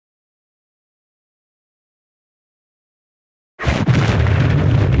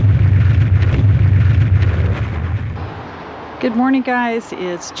Good morning, guys.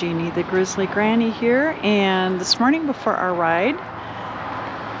 It's Jeannie the Grizzly Granny here, and this morning before our ride,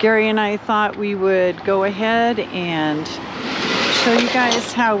 Gary and I thought we would go ahead and show you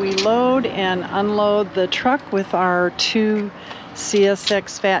guys how we load and unload the truck with our two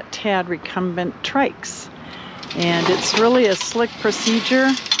CSX Fat Tad Recumbent Trikes. And it's really a slick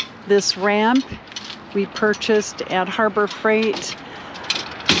procedure. This ramp we purchased at Harbor Freight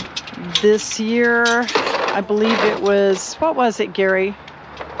this year. I believe it was, what was it, Gary?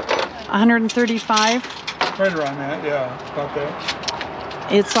 135? Right around that, yeah, about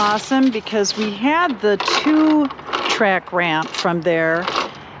that. It's awesome because we had the two-track ramp from there,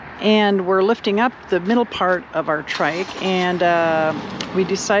 and we're lifting up the middle part of our trike, and we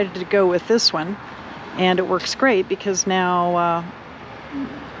decided to go with this one, and it works great because now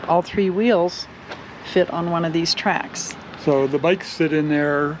all three wheels fit on one of these tracks. So the bikes sit in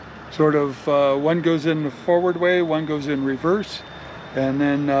there sort of, one goes in the forward way, one goes in reverse, and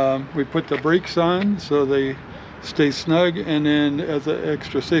then we put the brakes on so they stay snug, and then as an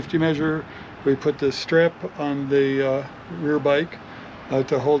extra safety measure we put this strap on the rear bike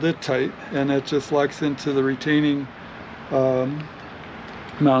to hold it tight, and it just locks into the retaining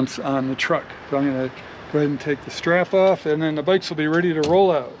mounts on the truck. So I'm going to go ahead and take the strap off, and then the bikes will be ready to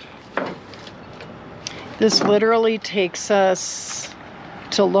roll out. This literally takes us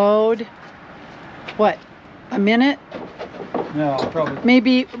to load, what, a minute? No, probably.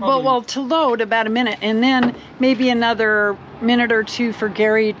 Maybe. Well, to load about a minute, and then maybe another minute or two for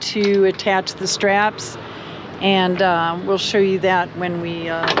Gary to attach the straps, and we'll show you that when we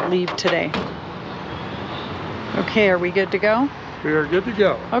leave today. Okay, are we good to go? We are good to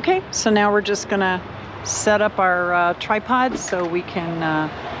go. Okay, so now we're just gonna set up our tripod so we can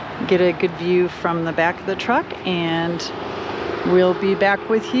get a good view from the back of the truck, and we'll be back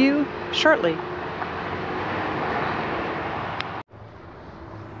with you shortly.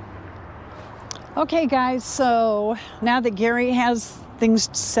 Okay guys, so now that Gary has things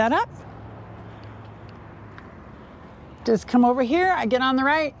set up, just come over here, I get on the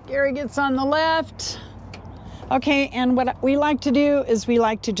right, Gary gets on the left. Okay, and what we like to do is we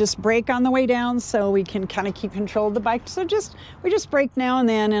like to just brake on the way down so we can kind of keep control of the bike. So we just brake now and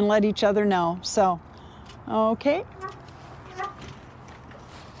then and let each other know. So, okay.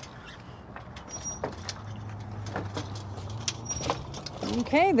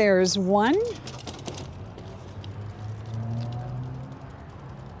 Okay, there's one.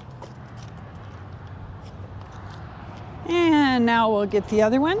 And now we'll get the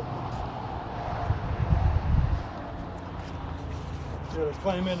other one. You gotta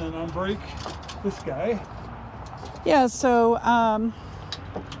climb in and unbrake this guy. Yeah, so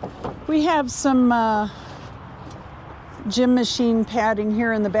we have some gym machine padding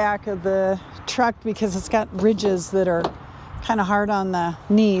here in the back of the truck because it's got ridges that are kind of hard on the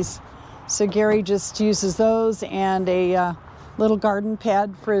knees. So Gary just uses those and a little garden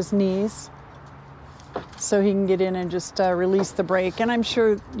pad for his knees so he can get in and just release the brake. And I'm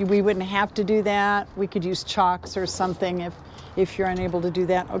sure we wouldn't have to do that. We could use chocks or something if you're unable to do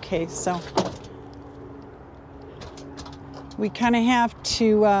that. Okay, so we kind of have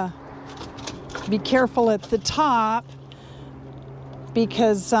to be careful at the top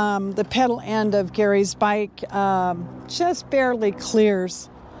because the pedal end of Gary's bike just barely clears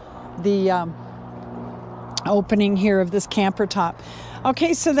the opening here of this camper top.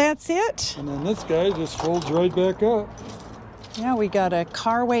 Okay, so that's it. And then this guy just folds right back up. Yeah, we got a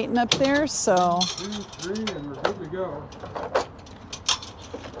car waiting up there, so 2, 3, and we're good to go.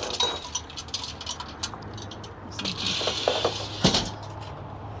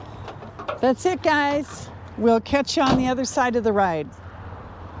 That's it, guys. We'll catch you on the other side of the ride.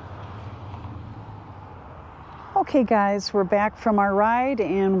 Okay, guys, we're back from our ride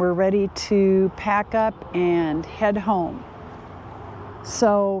and we're ready to pack up and head home.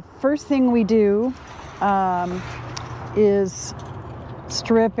 So first thing we do is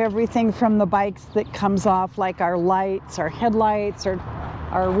strip everything from the bikes that comes off, like our lights, our headlights,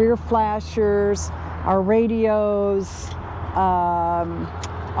 our rear flashers, our radios,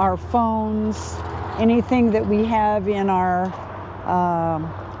 our phones, anything that we have in our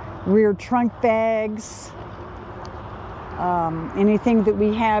rear trunk bags, anything that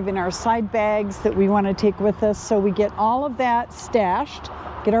we have in our side bags that we want to take with us. So we get all of that stashed,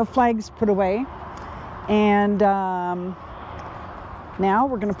 get our flags put away, and now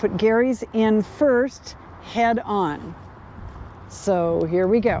we're going to put Gary's in first, head on. So here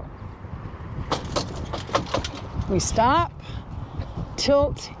we go. We stop,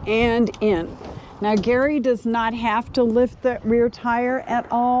 tilt, and in. Now Gary does not have to lift the rear tire at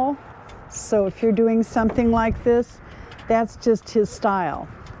all. So if you're doing something like this, that's just his style.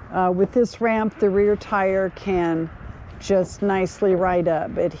 With this ramp, the rear tire can just nicely ride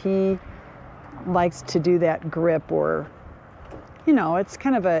up, but he likes to do that grip, or, you know, it's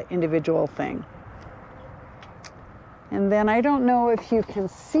kind of an individual thing. And then I don't know if you can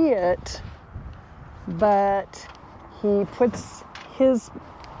see it, but he puts his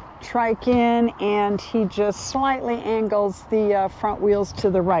trike in and he just slightly angles the front wheels to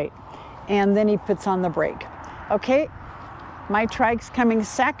the right, and then he puts on the brake. Okay, my trike's coming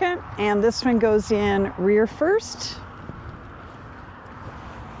second, and this one goes in rear first.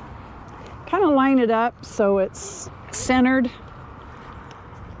 Kind of line it up so it's centered.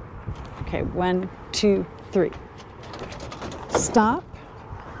 Okay, 1, 2, 3. Stop.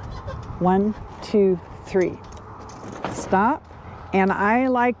 1, 2, 3. Stop. And I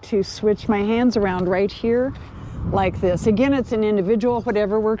like to switch my hands around right here like this. Again, it's an individual,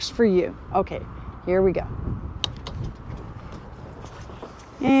 whatever works for you. Okay, here we go.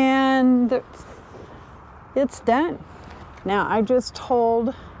 And it's done. Now I just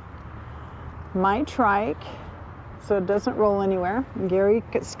hold my trike so it doesn't roll anywhere. Gary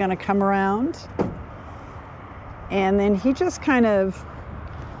is going to come around, and then he just kind of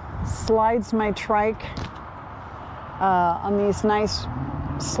slides my trike on these nice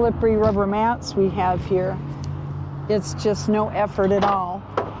slippery rubber mats we have here. It's just no effort at all,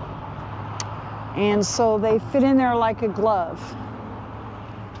 and so they fit in there like a glove.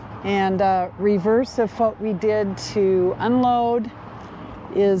 And reverse of what we did to unload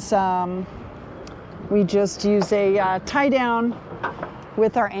is we just use a tie down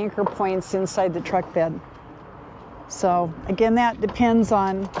with our anchor points inside the truck bed. So again, that depends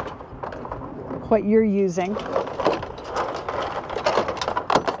on what you're using.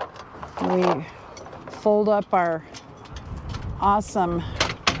 We fold up our awesome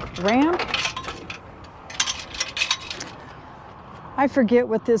ramp. I forget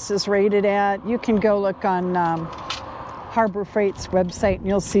what this is rated at. You can go look on Harbor Freight's website and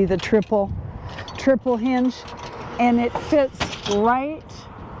you'll see the triple hinge, and it fits right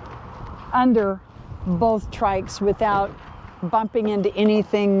under both trikes without bumping into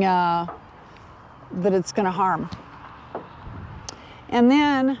anything that it's going to harm. And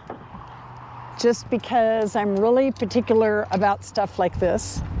then, just because I'm really particular about stuff like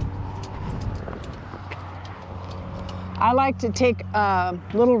this, I like to take a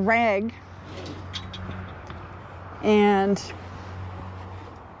little rag and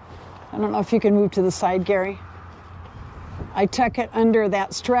I don't know if you can move to the side, Gary. I tuck it under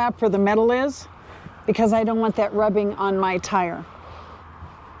that strap where the metal is because I don't want that rubbing on my tire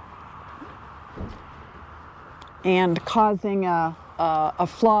and causing a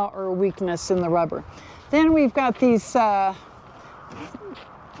flaw or a weakness in the rubber. Then we've got these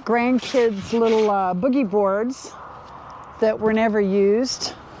grandkids' little boogie boards that were never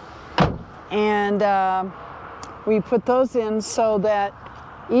used, and we put those in so that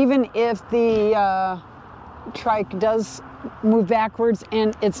even if the trike does move backwards,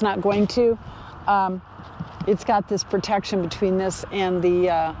 and it's not going to, it's got this protection between this and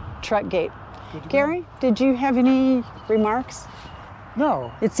the truck gate. Gary, did you have any remarks?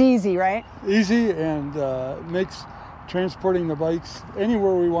 No. It's easy, right? Easy, and makes transporting the bikes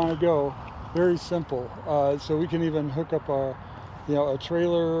anywhere we want to go very simple. So we can even hook up a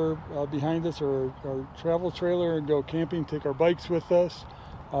trailer behind us, or a travel trailer, and go camping, take our bikes with us.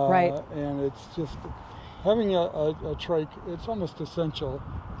 Right. And it's just having a trike, it's almost essential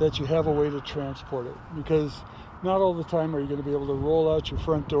that you have a way to transport it, because not all the time are you going to be able to roll out your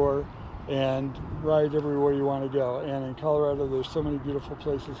front door and ride everywhere you want to go. And in Colorado, there's so many beautiful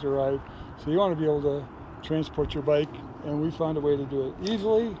places to ride. So you want to be able to transport your bike, and we found a way to do it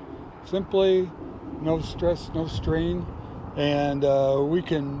easily, simply, no stress, no strain, and we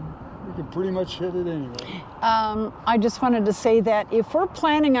can pretty much hit it anywhere. I just wanted to say that if we're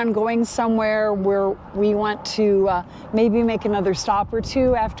planning on going somewhere where we want to maybe make another stop or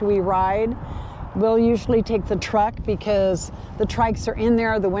two after we ride, we'll usually take the truck because the trikes are in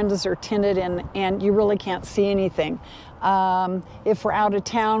there, the windows are tinted, and you really can't see anything. If we're out of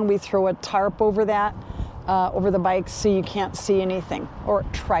town, we throw a tarp over that, over the bikes, so you can't see anything, or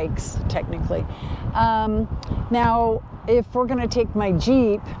trikes technically. Now, if we're going to take my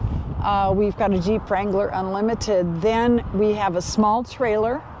Jeep, we've got a Jeep Wrangler Unlimited. Then we have a small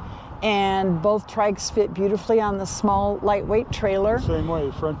trailer, and both trikes fit beautifully on the small, lightweight trailer. Same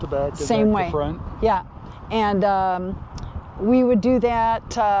way, front to back, and same back way. to front. Yeah, and we would do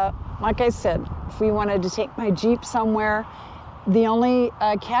that, like I said, if we wanted to take my Jeep somewhere. The only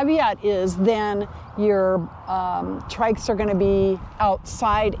caveat is then your trikes are going to be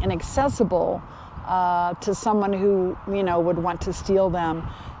outside and accessible to someone who, you know, would want to steal them.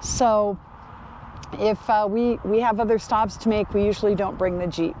 So if we have other stops to make, we usually don't bring the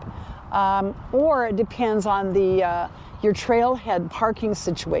Jeep. Or it depends on the your trailhead parking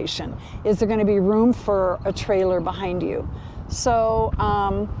situation. Is there going to be room for a trailer behind you? So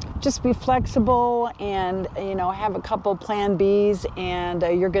just be flexible and, you know, have a couple plan Bs and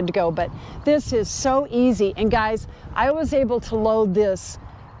you're good to go. But this is so easy. And guys, I was able to load this,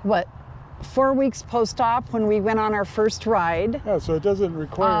 what, 4 weeks post-op when we went on our first ride. Yeah, so it doesn't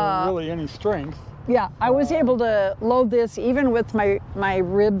require really any strength. Yeah, I was able to load this even with my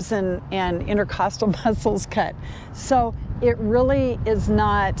ribs and intercostal muscles cut. So it really is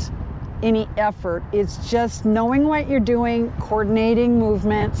not any effort. It's just knowing what you're doing, coordinating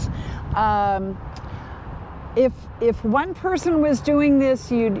movements. If one person was doing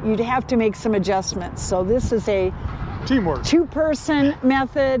this, you'd have to make some adjustments. So this is a Teamwork. Two-person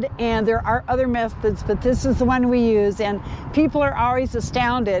method, and there are other methods, but this is the one we use, and people are always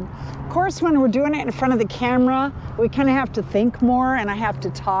astounded. Of course, when we're doing it in front of the camera, we kind of have to think more, and I have to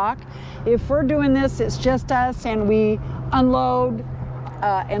talk. If we're doing this, it's just us, and we unload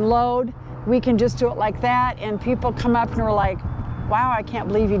and load. We can just do it like that, and people come up and are like, wow, I can't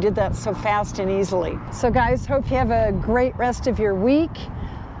believe you did that so fast and easily. So guys, hope you have a great rest of your week.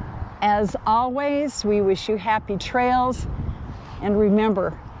 As always, we wish you happy trails, and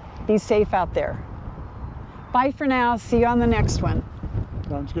remember, be safe out there. Bye for now. See you on the next one.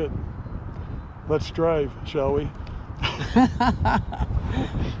 Sounds good. Let's drive, shall we?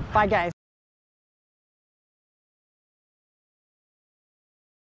 Bye, guys.